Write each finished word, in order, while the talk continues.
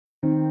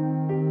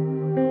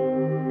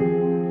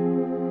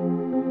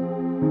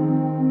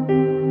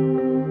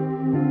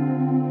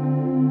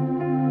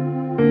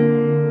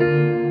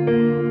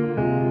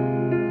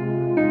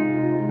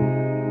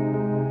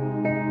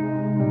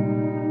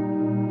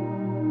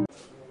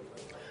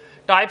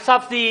types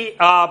of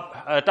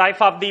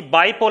the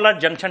bipolar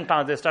junction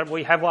transistor.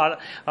 We have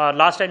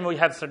last time we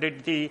have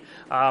studied the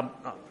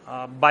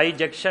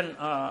bijection.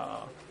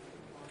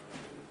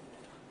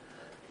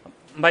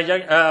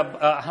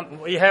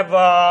 We have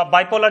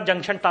bipolar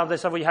junction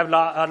transistor. We have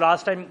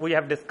last time we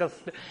have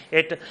discussed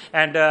it,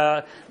 and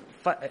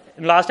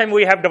last time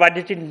we have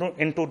divided it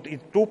into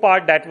two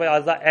parts. That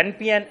was the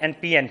NPN and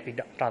PNP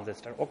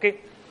transistor. Okay,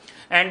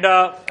 and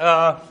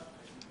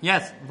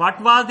yes,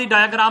 what was the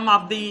diagram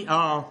of the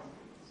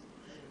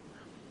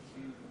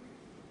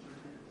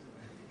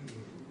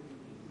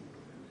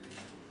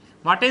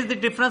what is the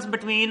difference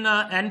between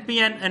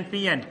NPN and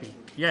PNP?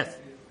 Yes,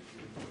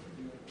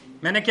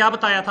 मैंने क्या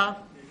बताया था?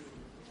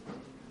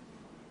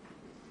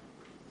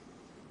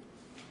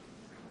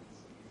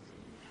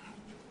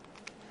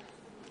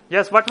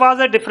 Yes, what was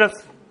the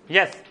difference?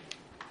 Yes,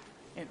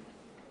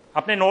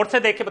 अपने note से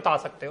देख के बता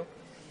सकते हो.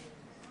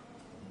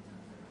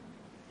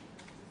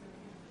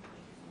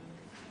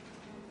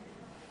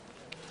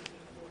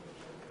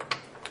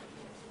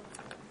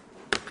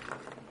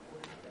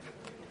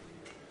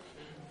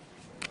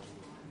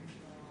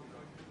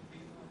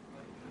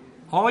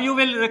 How you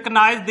will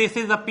recognize this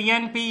is a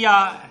PNP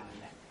or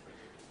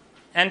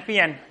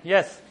NPN?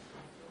 Yes.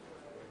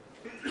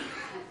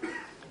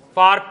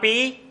 For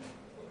P,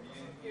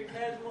 it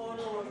has more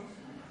nodes.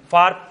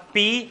 For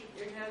P,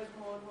 It has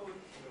more nodes.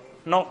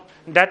 no,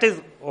 that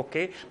is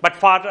okay. But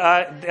for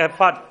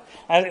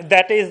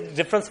that is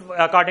difference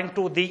according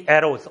to the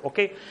arrows.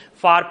 Okay.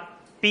 For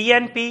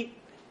PNP,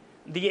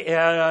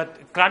 the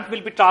current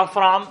will be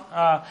transformed.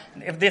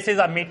 If this is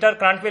a meter,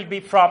 current will be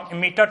from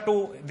emitter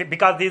to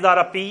because these are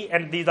a P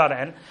and these are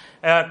N.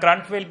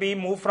 Current will be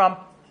moved from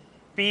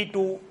P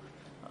to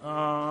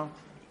N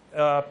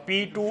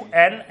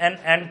and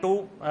N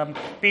to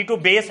P to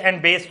base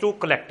and base to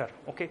collector.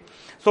 Okay,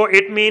 so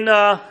it mean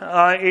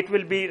it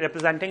will be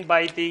representing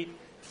by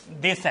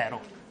this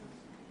arrow.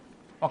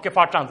 Okay,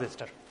 for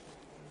transistor.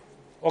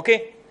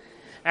 Okay,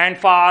 and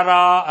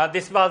for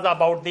this was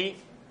about the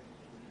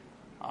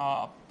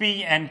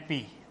P and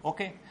P.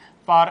 Okay,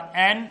 for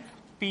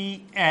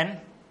NPN,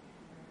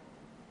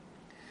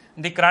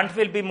 the current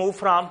will be moved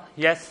from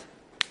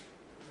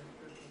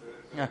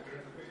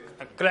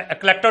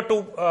collector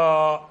to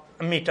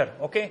emitter.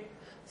 Okay,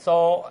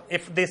 so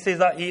if this is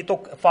a E, so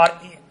for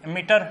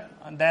emitter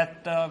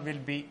that will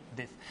be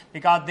this,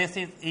 because this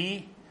is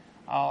E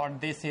or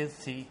this is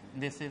C,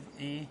 this is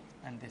E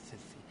and this is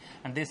C,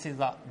 and this is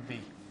a B.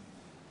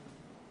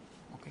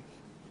 Okay,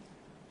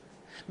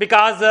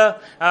 because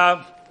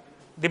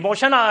the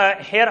motion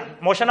here,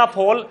 motion of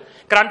hole,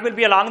 current will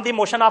be along the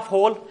motion of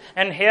hole,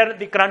 and here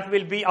the current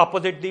will be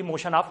opposite the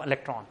motion of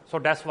electron. So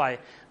that's why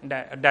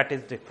that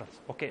is difference.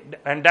 Okay,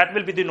 and that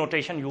will be the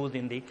notation used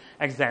in the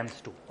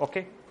exams too.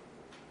 Okay.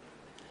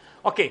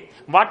 Okay,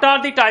 what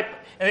are the type?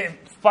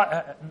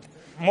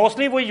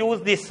 Mostly we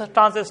use this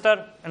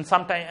transistor, and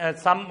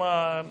sometimes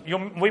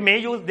we may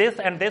use this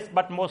and this,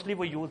 but mostly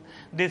we use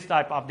this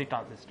type of the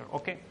transistor.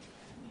 Okay.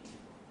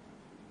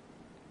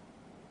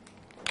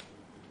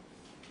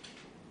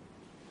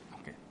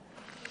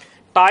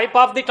 Type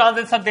of the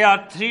transistor, there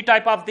are three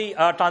type of the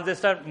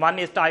transistor. One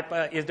is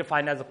is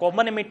defined as a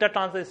common emitter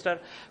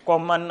transistor,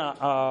 common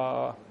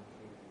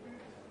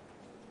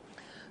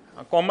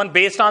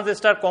base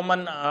transistor,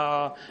 common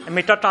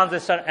emitter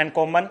transistor, and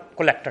common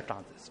collector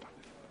transistor.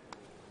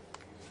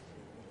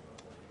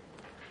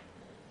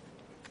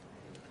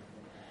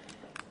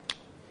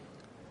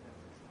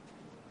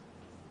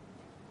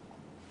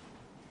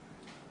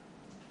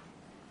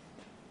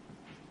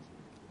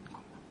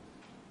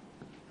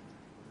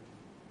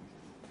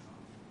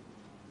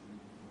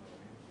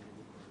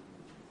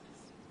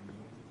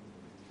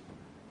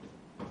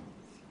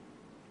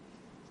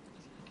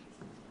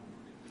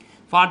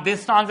 For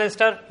this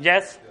transistor,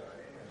 yes.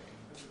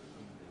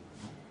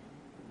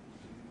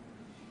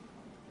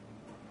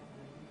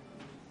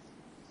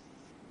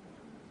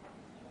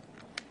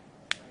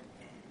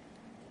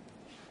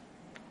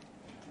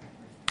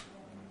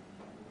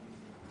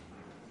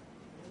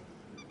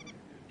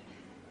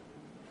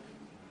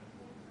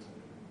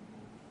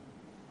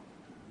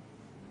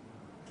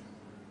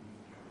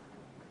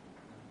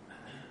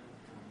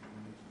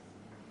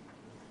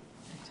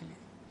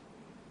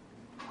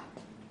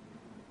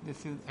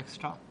 This is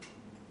extra.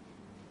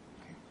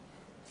 Okay.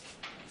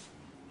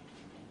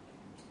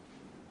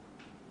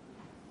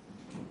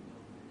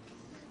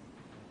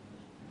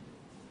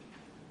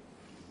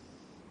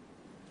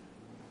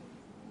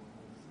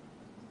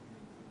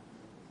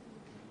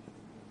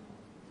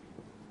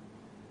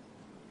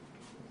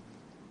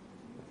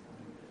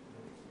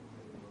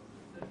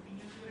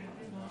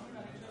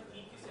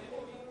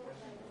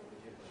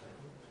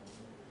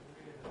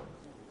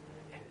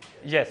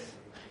 Yes.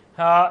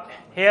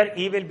 Here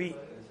E will be.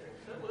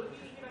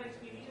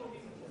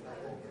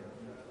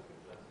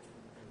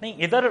 नहीं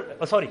इधर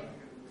sorry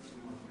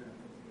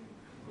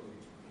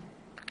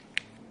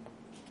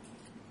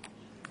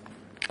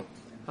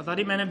पता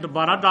नहीं मैंने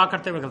दोबारा draw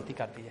करते हुए गलती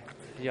कर दी है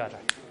यार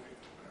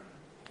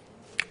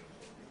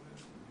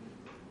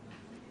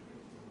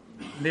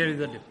There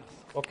is a difference.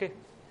 Okay.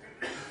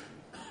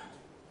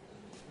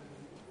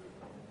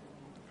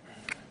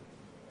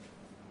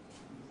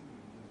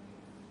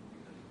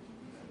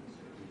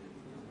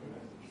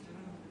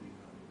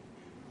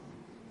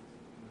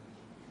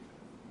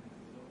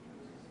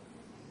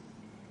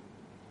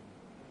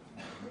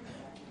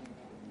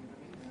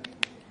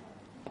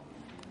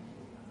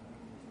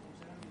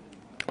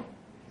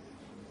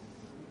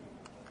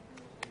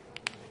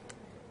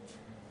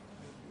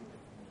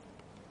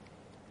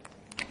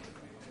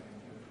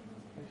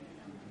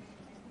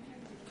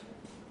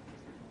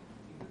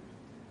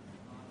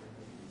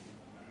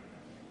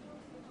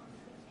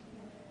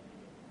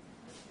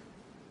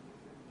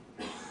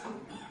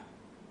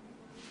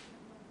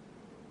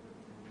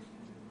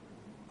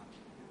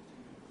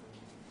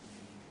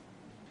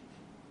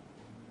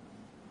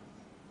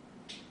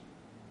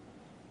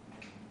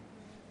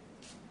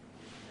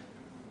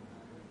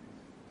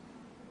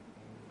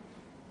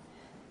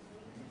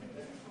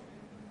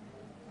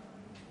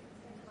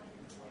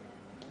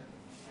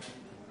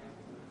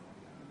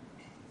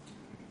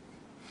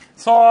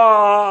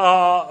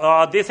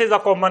 So this is a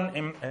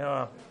common.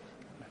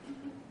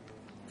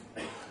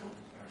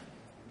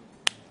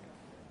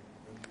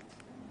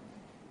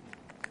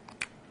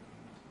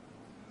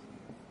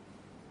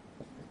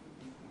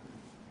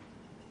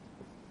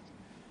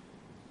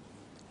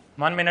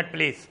 1 minute,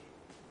 please.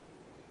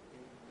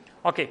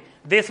 Okay,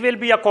 this will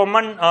be a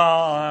common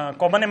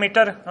common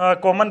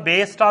emitter, common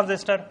base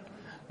transistor.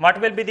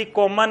 What will be the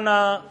common?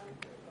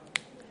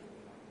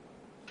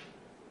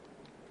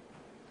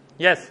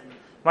 Yes.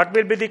 What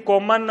will be the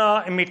common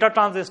emitter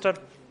transistor?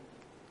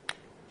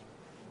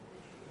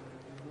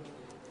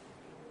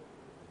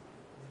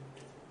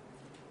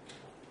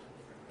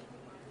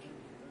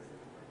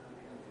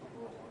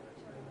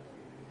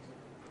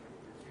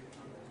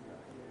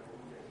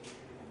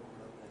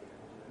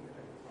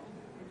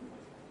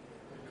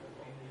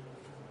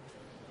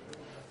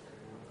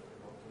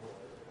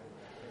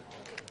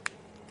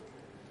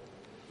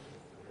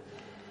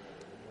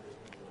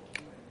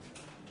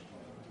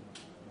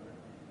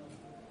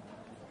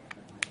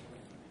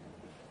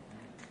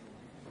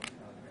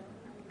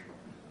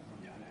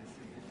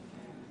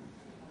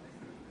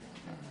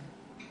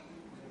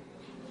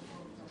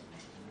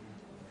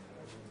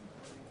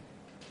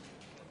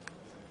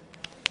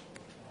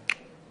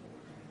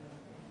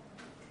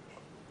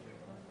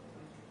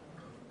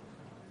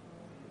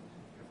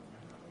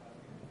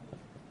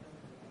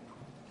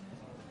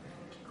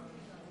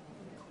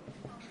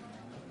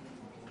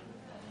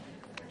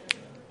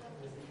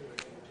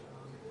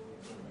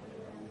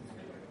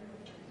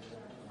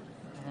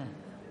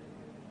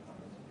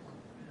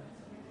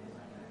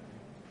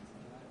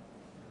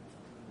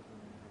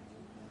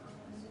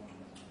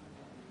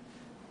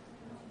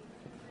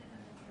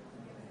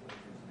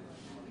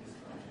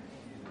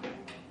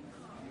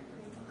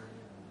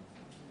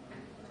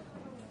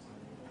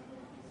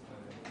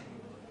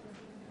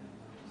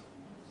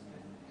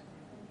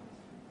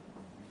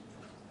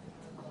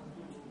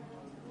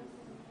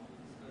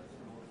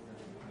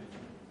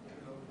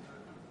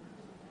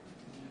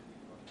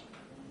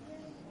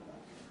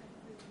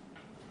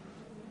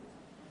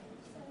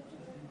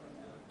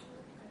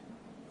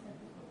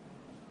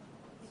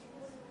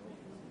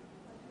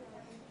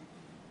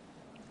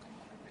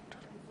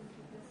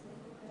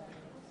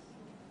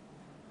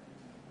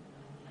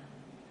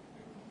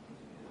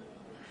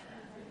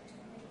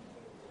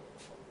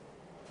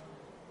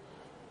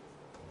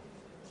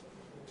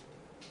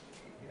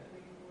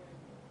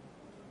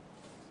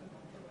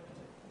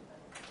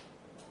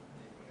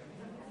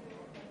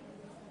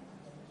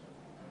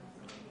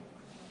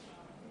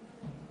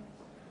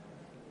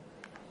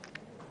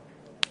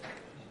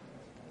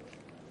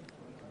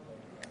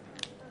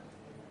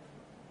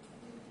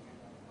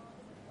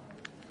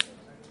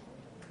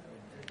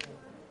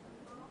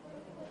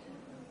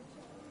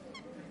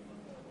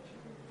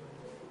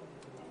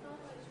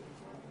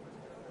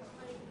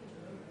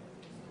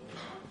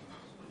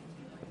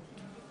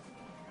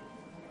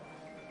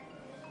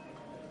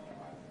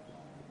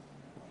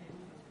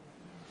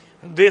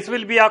 This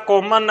will be a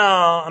common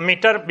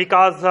emitter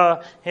because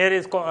here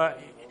is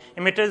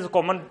emitter is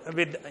common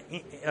with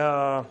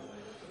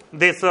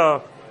this.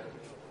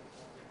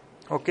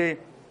 Okay.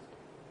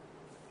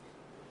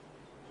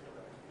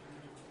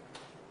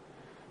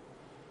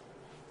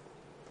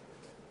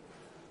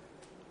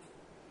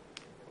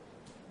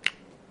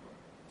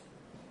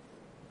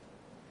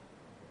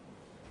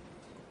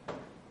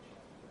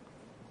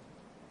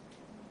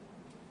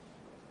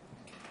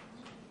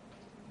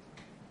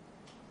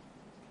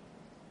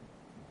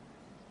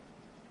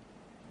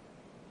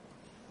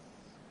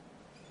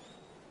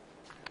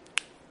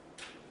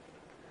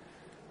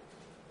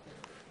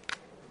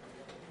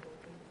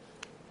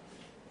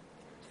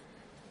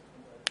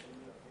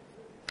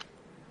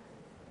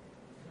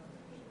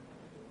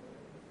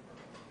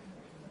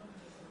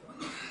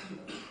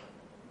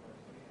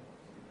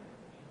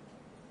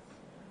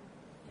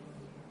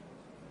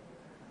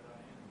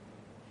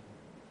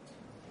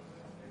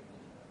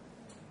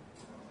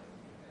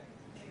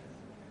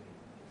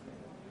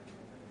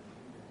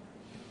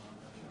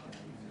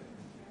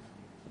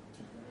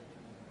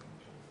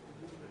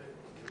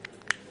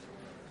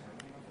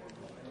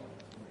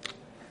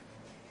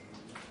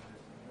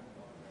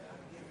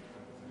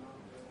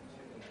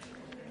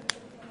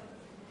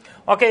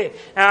 Okay,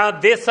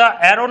 this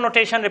arrow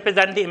notation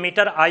represents the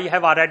emitter. I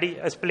have already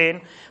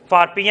explained.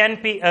 For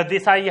PNP,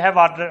 this I have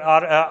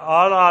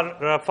all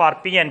are for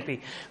PNP.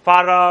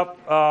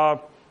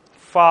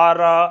 For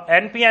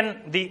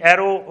NPN, the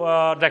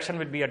arrow direction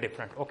will be a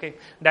different. Okay,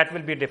 that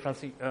will be a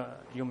difference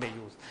you may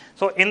use.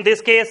 So in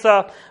this case,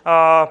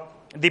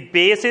 the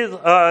base is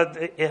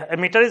the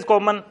emitter is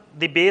common.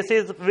 The base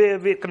is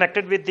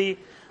connected with the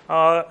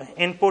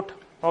input.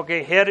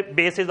 Okay, here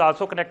base is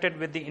also connected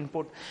with the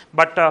input,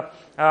 but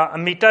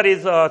emitter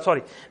is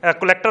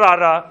collector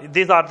are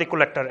these are the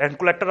collector, and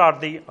collector are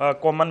the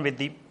common with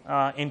the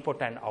input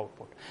and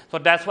output. So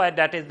that's why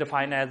that is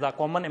defined as a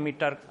common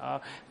emitter.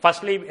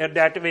 Firstly,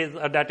 that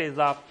is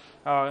a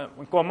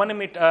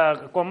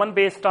common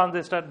base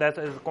transistor, that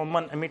is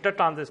common emitter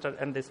transistor,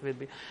 and this will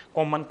be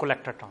common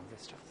collector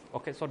transistor.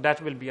 Okay, so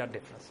that will be a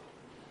difference.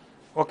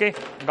 Okay,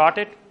 got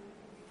it?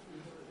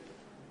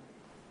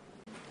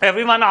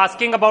 Everyone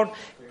asking about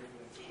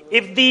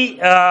if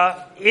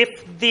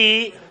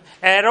the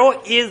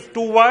arrow is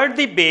toward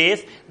the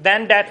base,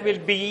 then that will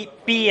be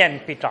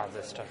PNP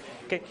transistor.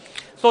 Okay,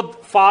 so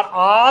for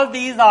all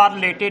these are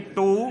related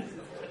to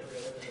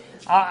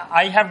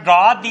I have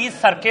drawn these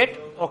circuit.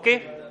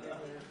 Okay,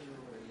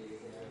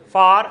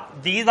 for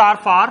these are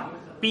for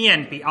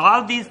PNP.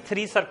 All these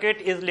three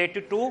circuit is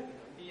related to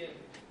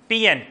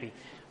PNP.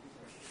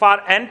 For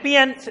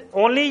NPN,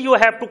 only you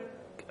have to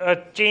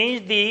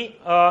change the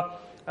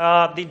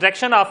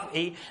direction of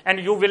A, and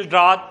you will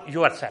draw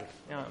yourself.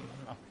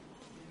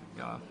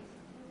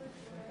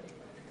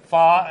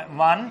 For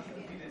one,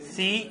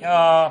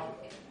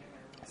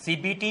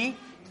 CBT,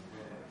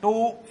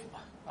 two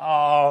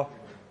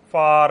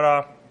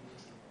for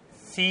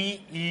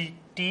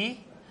CET,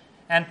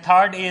 and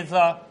third is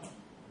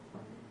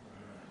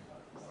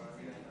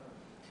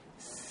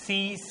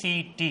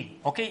CCT.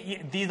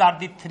 Okay, these are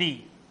the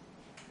three.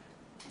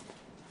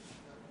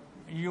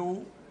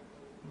 You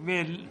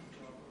will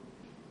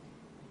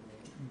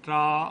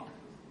draw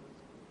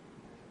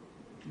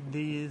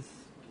these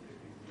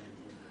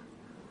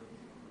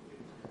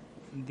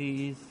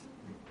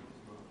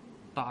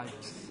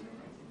types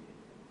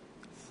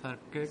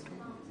circuit.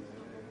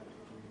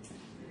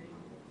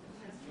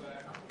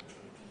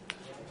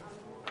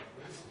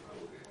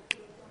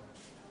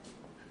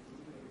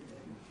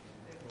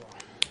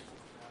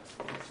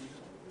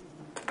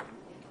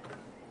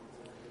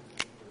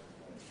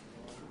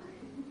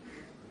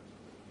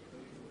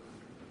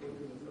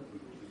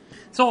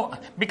 So,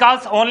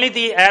 because only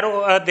the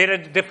arrow, there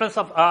is difference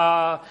of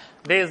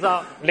there is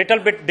a little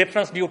bit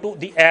difference due to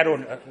the arrow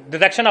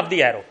direction of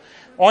the arrow.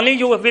 Only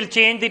you will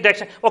change the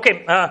direction.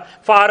 Okay,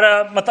 for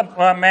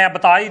मतलब मैं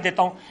बता ही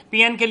देता हूँ.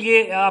 PN के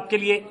लिए आपके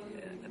लिए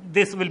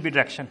this will be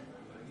direction.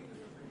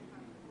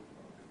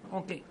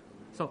 Okay,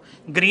 so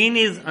green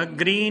is a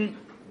green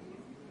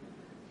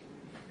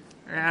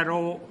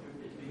arrow.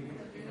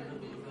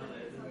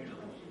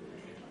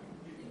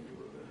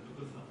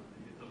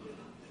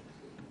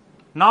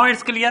 Now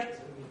it's clear.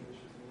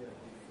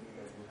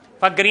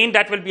 For green,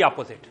 that will be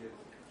opposite.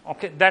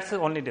 Okay, that's the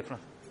only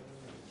difference.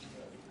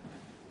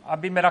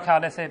 अभी मेरा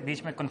ख्याल है से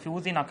बीच में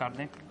कंफ्यूज ही ना कर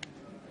दें.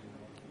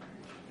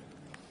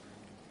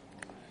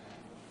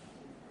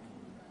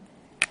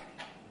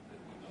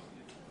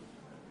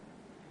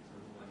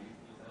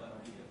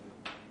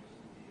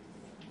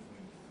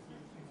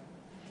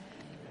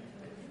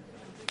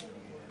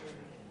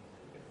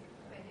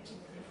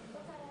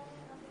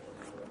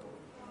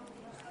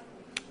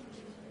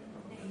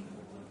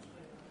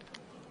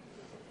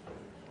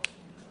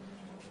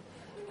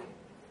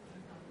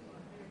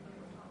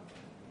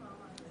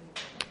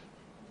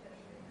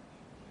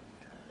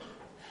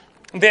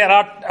 There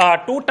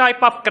are two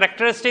type of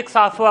characteristics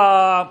of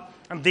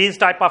these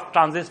type of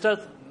transistors.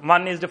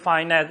 One is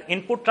defined as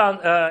input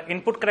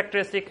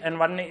characteristic, and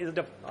one is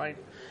defined